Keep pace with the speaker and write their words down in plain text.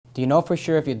Do you know for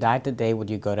sure if you died today, would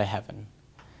you go to heaven?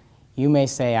 You may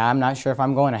say, I'm not sure if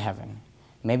I'm going to heaven.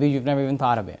 Maybe you've never even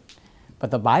thought of it.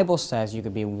 But the Bible says you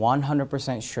could be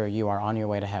 100% sure you are on your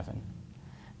way to heaven.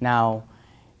 Now,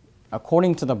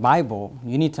 according to the Bible,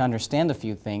 you need to understand a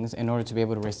few things in order to be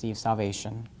able to receive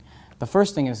salvation. The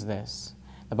first thing is this.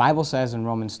 The Bible says in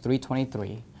Romans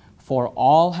 3:23, "For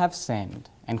all have sinned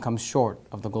and come short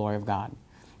of the glory of God."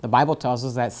 The Bible tells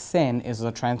us that sin is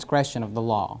a transgression of the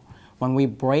law. When we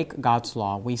break God's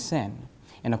law, we sin.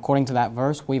 And according to that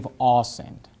verse, we've all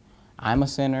sinned. I'm a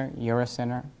sinner, you're a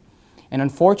sinner. And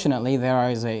unfortunately,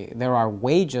 there are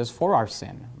wages for our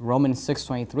sin. Romans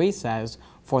 6:23 says,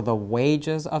 "For the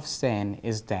wages of sin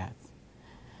is death."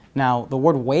 Now, the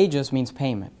word wages means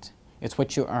payment. It's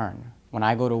what you earn. When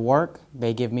I go to work,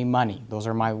 they give me money. Those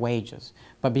are my wages.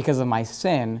 But because of my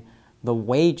sin, the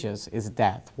wages is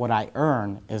death. What I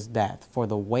earn is death. For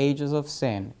the wages of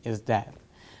sin is death.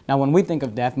 Now, when we think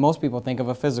of death, most people think of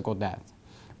a physical death.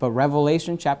 But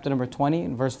Revelation chapter number 20,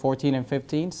 verse 14 and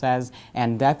 15 says,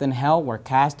 "And death and hell were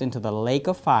cast into the lake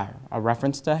of fire," a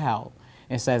reference to hell.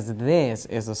 It says, "This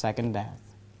is the second death.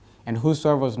 And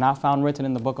whosoever was not found written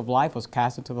in the book of life was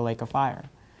cast into the lake of fire."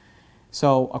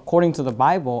 So, according to the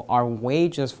Bible, our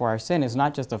wages for our sin is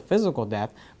not just a physical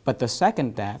death, but the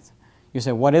second death. You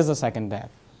say, what is the second death?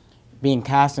 Being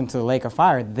cast into the lake of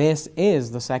fire. This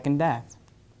is the second death.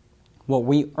 What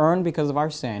we earn because of our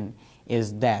sin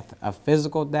is death, a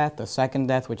physical death, the second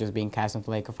death, which is being cast into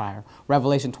the lake of fire.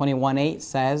 Revelation 21:8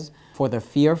 says, "For the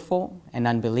fearful and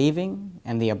unbelieving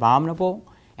and the abominable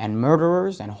and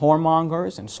murderers and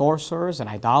whoremongers and sorcerers and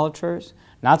idolaters."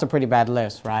 Now, that's a pretty bad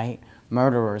list, right?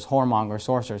 Murderers, whoremongers,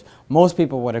 sorcerers. Most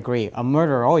people would agree. A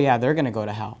murderer, oh yeah, they're going to go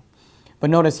to hell. But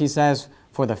notice he says,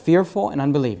 "For the fearful and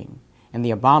unbelieving and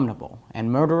the abominable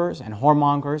and murderers and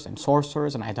whoremongers and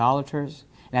sorcerers and idolaters."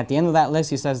 And at the end of that list,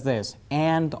 he says this,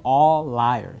 "And all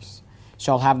liars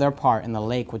shall have their part in the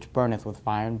lake which burneth with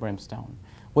fire and brimstone,"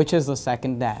 which is the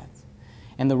second death.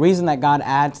 And the reason that God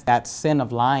adds that sin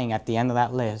of lying at the end of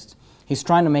that list, he's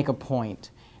trying to make a point.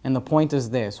 And the point is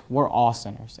this: we're all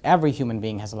sinners. Every human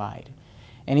being has lied.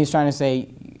 And he's trying to say,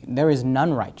 there is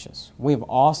none righteous. We've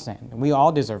all sinned. We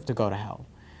all deserve to go to hell.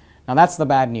 Now, that's the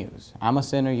bad news. I'm a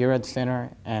sinner, you're a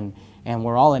sinner, and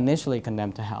we're all initially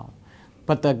condemned to hell.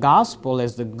 But the gospel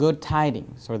is the good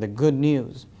tidings, or the good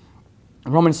news.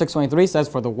 Romans 6:23 says,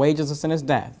 "For the wages of sin is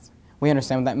death." We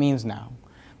understand what that means now.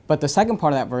 But the second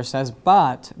part of that verse says,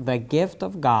 "But the gift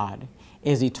of God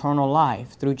is eternal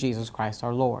life through Jesus Christ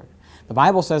our Lord." The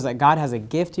Bible says that God has a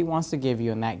gift he wants to give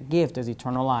you, and that gift is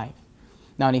eternal life.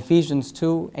 Now, in Ephesians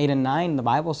 2:8 and 9, the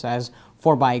Bible says,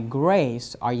 "For by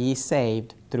grace are ye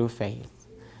saved through faith."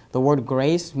 The word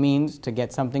grace means to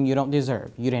get something you don't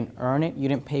deserve. You didn't earn it, you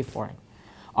didn't pay for it.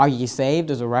 "Are ye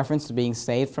saved" is a reference to being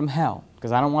saved from hell,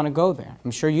 because I don't want to go there.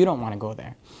 I'm sure you don't want to go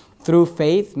there. Through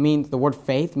faith means, the word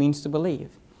faith means to believe.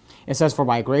 It says, "For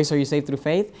by grace are you saved through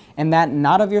faith," and that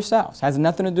not of yourselves, has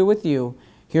nothing to do with you.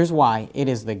 Here's why: it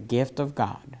is the gift of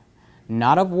God,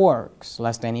 not of works,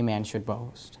 lest any man should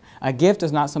boast. A gift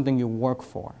is not something you work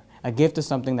for. A gift is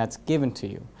something that's given to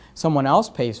you. Someone else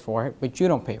pays for it, but you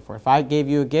don't pay for it. If I gave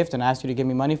you a gift and asked you to give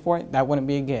me money for it, that wouldn't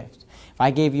be a gift. If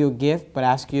I gave you a gift but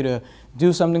asked you to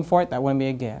do something for it, that wouldn't be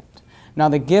a gift. Now,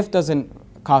 the gift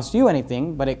doesn't cost you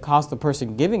anything, but it costs the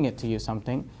person giving it to you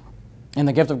something. And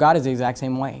the gift of God is the exact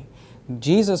same way.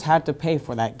 Jesus had to pay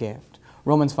for that gift.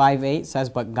 Romans 5:8 says,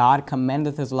 "But God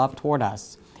commendeth his love toward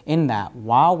us, in that,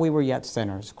 while we were yet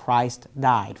sinners, Christ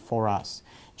died for us."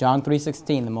 John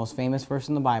 3:16, the most famous verse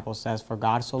in the Bible, says, "For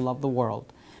God so loved the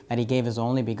world, that he gave his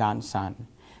only begotten Son,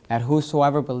 that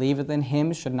whosoever believeth in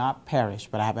him should not perish,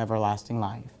 but have everlasting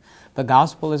life." The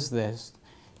gospel is this: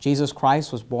 Jesus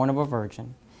Christ was born of a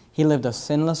virgin. He lived a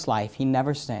sinless life. He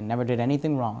never sinned, never did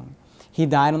anything wrong. He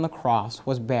died on the cross,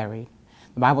 was buried.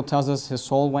 The Bible tells us his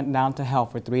soul went down to hell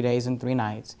for 3 days and 3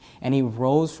 nights, and he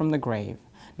rose from the grave,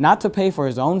 not to pay for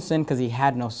his own sin because he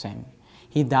had no sin.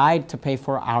 He died to pay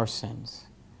for our sins.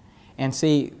 And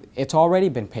see, it's already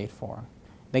been paid for.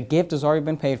 The gift has already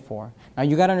been paid for. Now,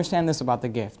 you got to understand this about the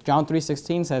gift. John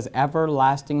 3:16 says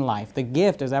everlasting life. The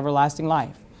gift is everlasting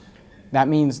life. That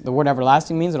means, the word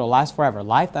everlasting means it'll last forever.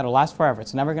 Life that'll last forever.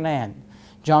 It's never going to end.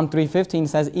 John 3:15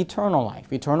 says eternal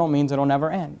life. Eternal means it'll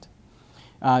never end.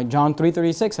 John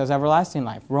 3:36 says everlasting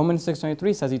life. Romans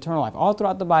 6:23 says eternal life. All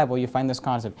throughout the Bible, you find this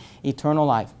concept: eternal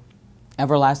life,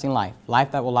 everlasting life,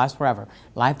 life that will last forever,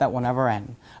 life that will never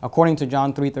end. According to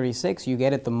John 3:36, you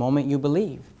get it the moment you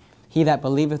believe. He that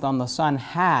believeth on the Son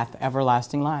hath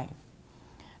everlasting life.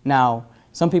 Now,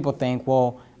 some people think,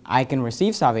 well, I can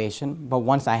receive salvation, but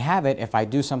once I have it, if I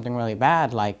do something really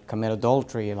bad, like commit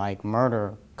adultery, like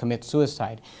murder, commit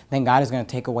suicide, then God is going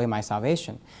to take away my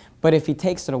salvation. But if he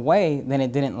takes it away, then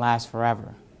it didn't last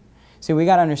forever. See, we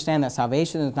got to understand that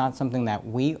salvation is not something that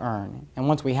we earn. And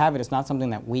once we have it, it's not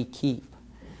something that we keep.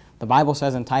 The Bible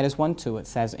says in Titus 1:2, it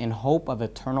says, in hope of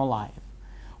eternal life,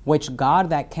 which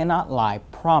God that cannot lie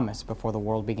promised before the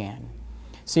world began.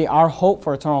 See, our hope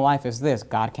for eternal life is this: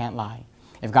 God can't lie.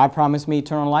 If God promised me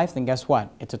eternal life, then guess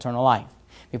what? It's eternal life.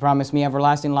 If he promised me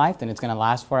everlasting life, then it's going to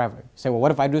last forever. You say, well,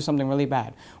 what if I do something really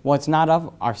bad? Well, it's not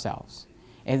of ourselves.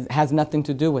 It has nothing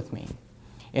to do with me.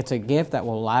 It's a gift that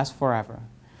will last forever.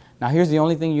 Now, here's the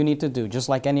only thing you need to do. Just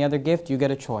like any other gift, you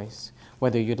get a choice,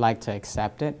 whether you'd like to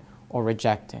accept it or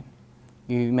reject it.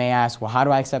 You may ask, well, how do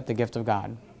I accept the gift of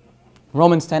God?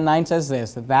 Romans 10:9 says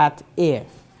this, that if.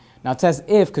 Now, it says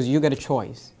if because you get a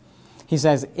choice. He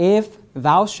says, if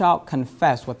thou shalt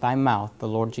confess with thy mouth the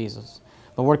Lord Jesus.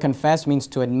 The word confess means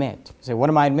to admit. You say, what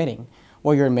am I admitting?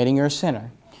 Well, you're admitting you're a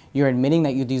sinner. You're admitting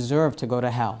that you deserve to go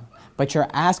to hell, but you're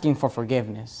asking for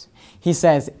forgiveness. He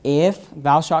says, if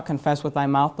thou shalt confess with thy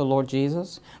mouth the Lord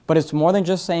Jesus, but it's more than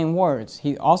just saying words.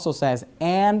 He also says,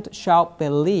 and shalt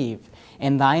believe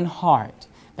in thine heart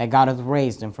that God hath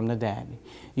raised him from the dead.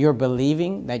 You're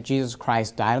believing that Jesus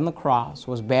Christ died on the cross,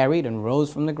 was buried, and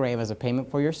rose from the grave as a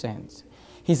payment for your sins.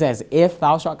 He says, if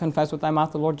thou shalt confess with thy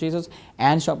mouth the Lord Jesus,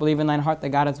 and shalt believe in thine heart that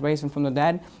God hath raised him from the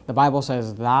dead, the Bible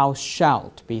says, thou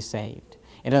shalt be saved.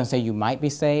 It doesn't say you might be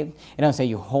saved. It doesn't say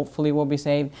you hopefully will be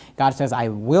saved. God says, I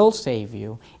will save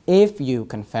you if you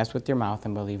confess with your mouth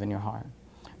and believe in your heart.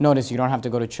 Notice you don't have to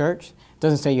go to church. It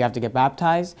doesn't say you have to get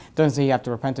baptized. It doesn't say you have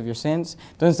to repent of your sins.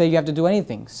 It doesn't say you have to do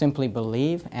anything. Simply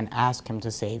believe and ask him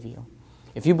to save you.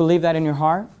 If you believe that in your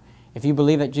heart, if you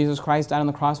believe that Jesus Christ died on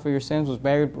the cross for your sins, was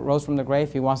buried, rose from the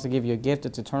grave, he wants to give you a gift,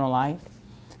 it's eternal life,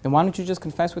 then why don't you just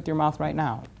confess with your mouth right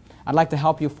now? I'd like to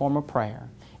help you form a prayer.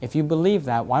 If you believe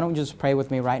that, why don't you just pray with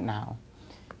me right now?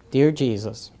 Dear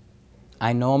Jesus,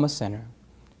 I know I'm a sinner,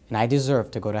 and I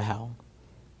deserve to go to hell.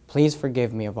 Please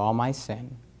forgive me of all my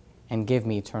sin, and give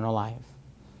me eternal life.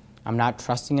 I'm not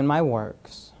trusting in my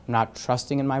works. I'm not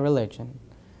trusting in my religion.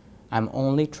 I'm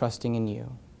only trusting in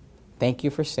you. Thank you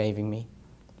for saving me.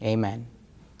 Amen.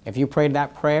 If you prayed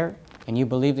that prayer and you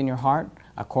believed in your heart,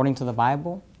 according to the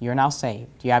Bible, you're now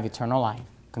saved. You have eternal life.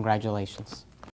 Congratulations.